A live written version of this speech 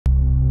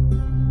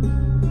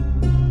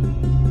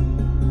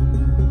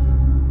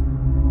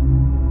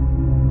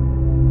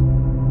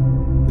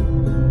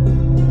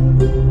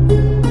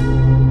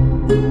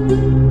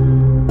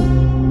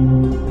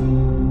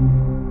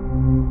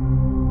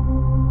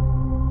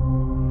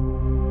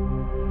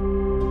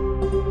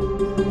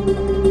بسم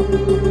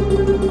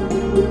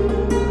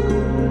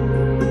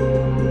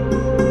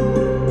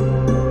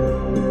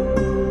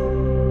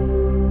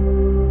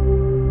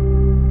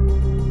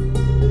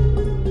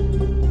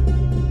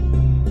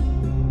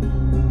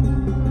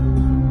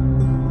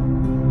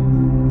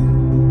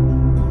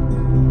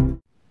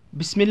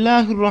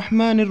اللہ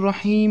الرحمن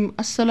الرحیم۔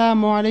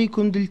 السلام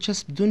علیکم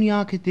دلچسپ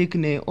دنیا کے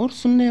دیکھنے اور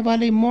سننے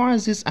والے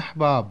معزز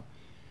احباب۔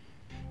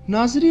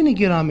 ناظرین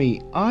گرامی،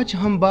 آج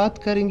ہم بات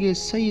کریں گے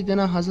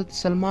سیدنا حضرت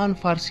سلمان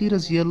فارسی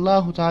رضی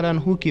اللہ تعالیٰ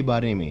عنہ کے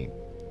بارے میں۔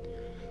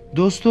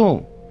 دوستو،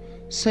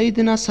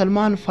 سیدنا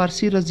سلمان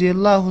فارسی رضی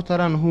اللہ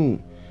تعالیٰ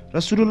عنہ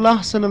رسول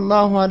اللہ صلی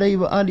اللہ علیہ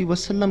وآلہ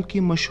وسلم کے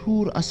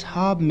مشہور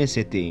اصحاب میں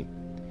سے تھے۔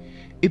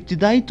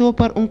 ابتدائی طور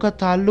پر ان کا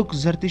تعلق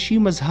زرتشتی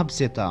مذہب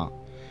سے تھا،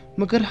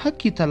 مگر حق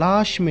کی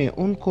تلاش میں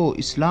ان کو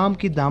اسلام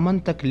کی دامن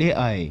تک لے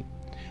آئے۔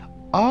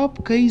 آپ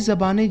کئی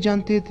زبانیں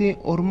جانتے تھے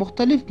اور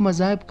مختلف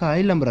مذاہب کا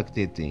علم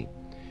رکھتے تھے۔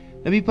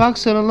 نبی پاک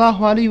صلی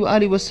اللہ علیہ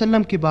وآلہ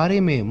وسلم کے بارے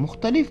میں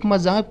مختلف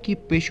مذاہب کی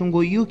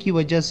پیشنگوئیوں کی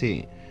وجہ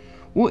سے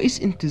وہ اس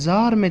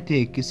انتظار میں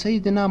تھے کہ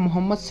سیدنا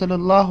محمد صلی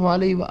اللہ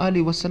علیہ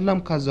وآلہ وسلم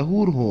کا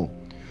ظہور ہو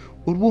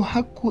اور وہ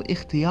حق کو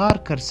اختیار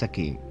کر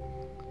سکے۔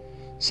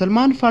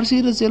 سلمان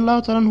فارسی رضی اللہ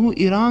تعالیٰ عنہ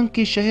ایران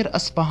کے شہر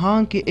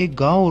اصفہان کے ایک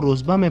گاؤں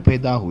روزبہ میں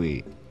پیدا ہوئے۔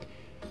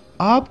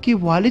 آپ کے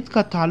والد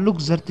کا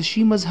تعلق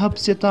زرتشتی مذہب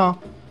سے تھا،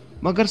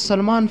 مگر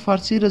سلمان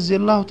فارسی رضی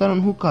اللہ تعالیٰ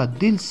عنہ کا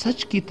دل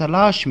سچ کی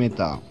تلاش میں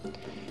تھا۔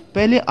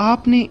 پہلے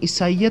آپ نے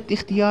عیسائیت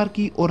اختیار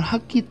کی اور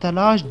حق کی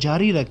تلاش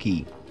جاری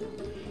رکھی۔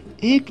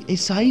 ایک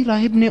عیسائی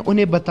راہب نے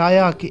انہیں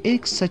بتایا کہ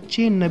ایک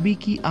سچے نبی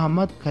کی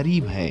آمد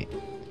قریب ہے،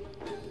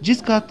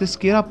 جس کا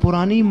تذکرہ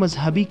پرانی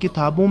مذہبی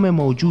کتابوں میں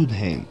موجود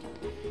ہے۔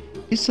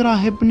 اس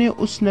راہب نے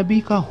اس نبی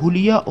کا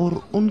حلیہ اور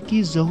ان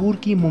کی ظہور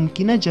کی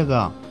ممکنہ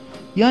جگہ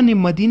یعنی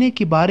مدینے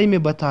کے بارے میں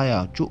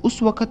بتایا، جو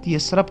اس وقت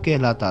یثرب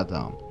کہلاتا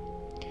تھا۔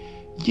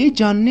 یہ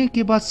جاننے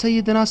کے بعد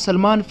سیدنا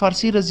سلمان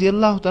فارسی رضی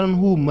اللہ تعالیٰ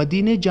عنہ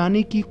مدینے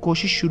جانے کی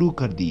کوشش شروع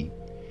کر دی۔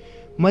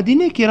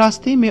 مدینے کے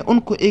راستے میں ان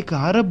کو ایک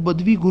عرب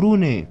بدوی گروہ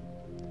نے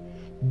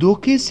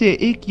دھوکے سے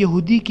ایک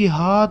یہودی کے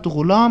ہاتھ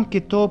غلام کے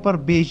طور پر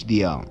بیچ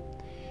دیا۔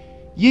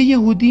 یہ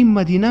یہودی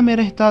مدینہ میں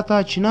رہتا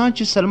تھا،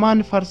 چنانچہ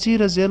سلمان فارسی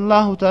رضی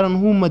اللہ تعالیٰ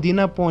عنہ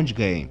مدینہ پہنچ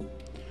گئے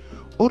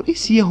اور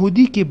اس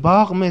یہودی کے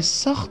باغ میں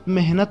سخت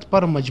محنت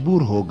پر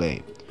مجبور ہو گئے۔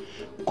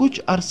 کچھ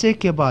عرصے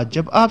کے بعد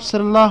جب آپ صلی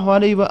اللہ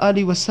علیہ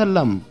وآلہ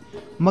وسلم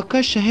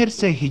مکہ شہر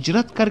سے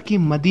ہجرت کر کے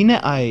مدینہ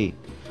آئے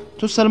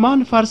تو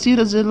سلمان فارسی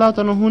رضی اللہ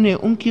تعالیٰ عنہ نے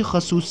ان کی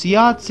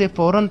خصوصیات سے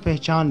فوراً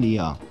پہچان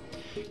لیا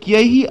کہ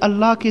یہی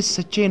اللہ کے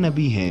سچے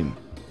نبی ہیں۔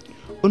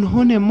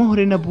 انہوں نے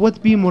مہر نبوت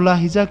بھی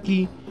ملاحظہ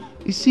کی۔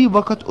 اسی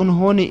وقت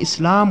انہوں نے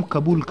اسلام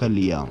قبول کر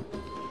لیا۔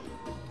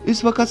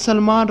 اس وقت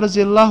سلمان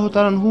رضی اللہ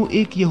تعالیٰ عنہ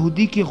ایک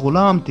یہودی کے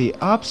غلام تھے۔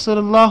 آپ صلی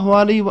اللہ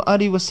علیہ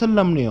وآلہ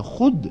وسلم نے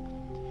خود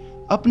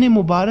اپنے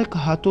مبارک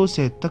ہاتھوں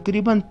سے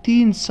تقریباً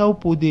 300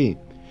 پودے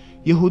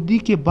یہودی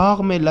کے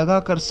باغ میں لگا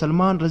کر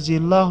سلمان رضی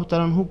اللہ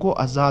تعالیٰ عنہ کو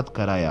آزاد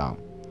کرایا۔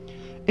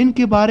 ان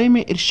کے بارے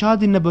میں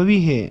ارشاد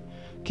نبوی ہے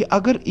کہ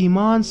اگر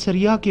ایمان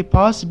سریہ کے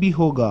پاس بھی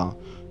ہوگا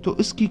تو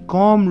اس کی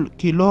قوم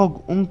کے لوگ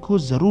ان کو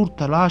ضرور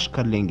تلاش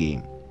کر لیں گے۔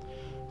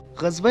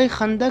 غزوہ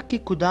خندق کی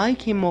کھدائی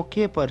کے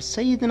موقع پر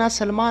سیدنا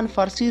سلمان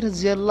فارسی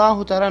رضی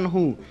اللہ تعالیٰ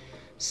عنہ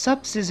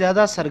سب سے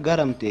زیادہ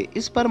سرگرم تھے۔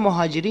 اس پر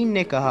مہاجرین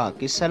نے کہا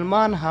کہ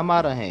سلمان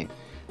ہمارا ہے۔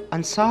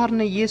 انصار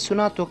نے یہ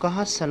سنا تو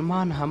کہا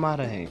سلمان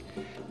ہمارا ہے۔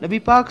 نبی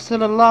پاک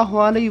صلی اللہ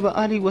علیہ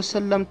وآلہ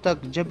وسلم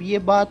تک جب یہ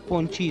بات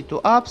پہنچی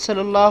تو آپ صلی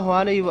اللہ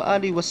علیہ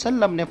وآلہ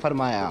وسلم نے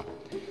فرمایا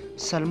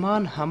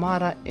سلمان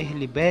ہمارا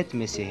اہل بیت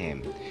میں سے ہے،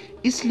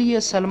 اس لیے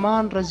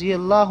سلمان رضی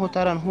اللہ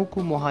تعالیٰ عنہ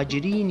کو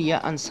مہاجرین یا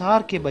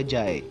انصار کے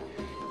بجائے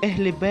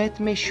اہل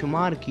بیت میں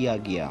شمار کیا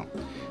گیا۔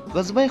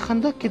 غزوہ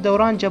خندق کے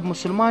دوران جب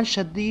مسلمان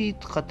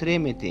شدید خطرے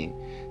میں تھے،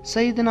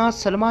 سیدنا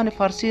سلمان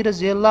فارسی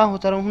رضی اللہ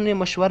تعالیٰ عنہ نے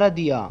مشورہ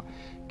دیا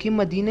کہ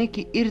مدینے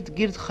کے ارد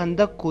گرد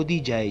خندق کھودی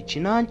جائے۔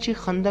 چنانچہ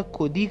خندق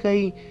کھودی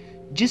گئی،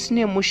 جس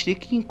نے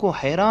مشرکین کو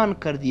حیران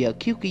کر دیا،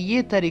 کیونکہ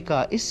یہ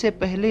طریقہ اس سے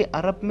پہلے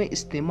عرب میں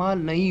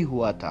استعمال نہیں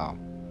ہوا تھا۔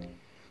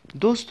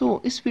 دوستو،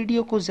 اس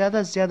ویڈیو کو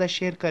زیادہ سے زیادہ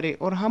شیئر کریں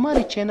اور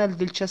ہمارے چینل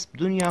دلچسپ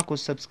دنیا کو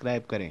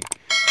سبسکرائب کریں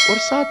اور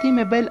ساتھ ہی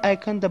میں بیل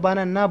آئیکن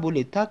دبانا نہ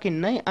بھولیں تاکہ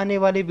نئے آنے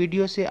والے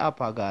ویڈیو سے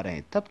آپ آگاہ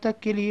رہیں۔ تب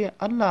تک کے لیے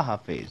اللہ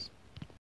حافظ۔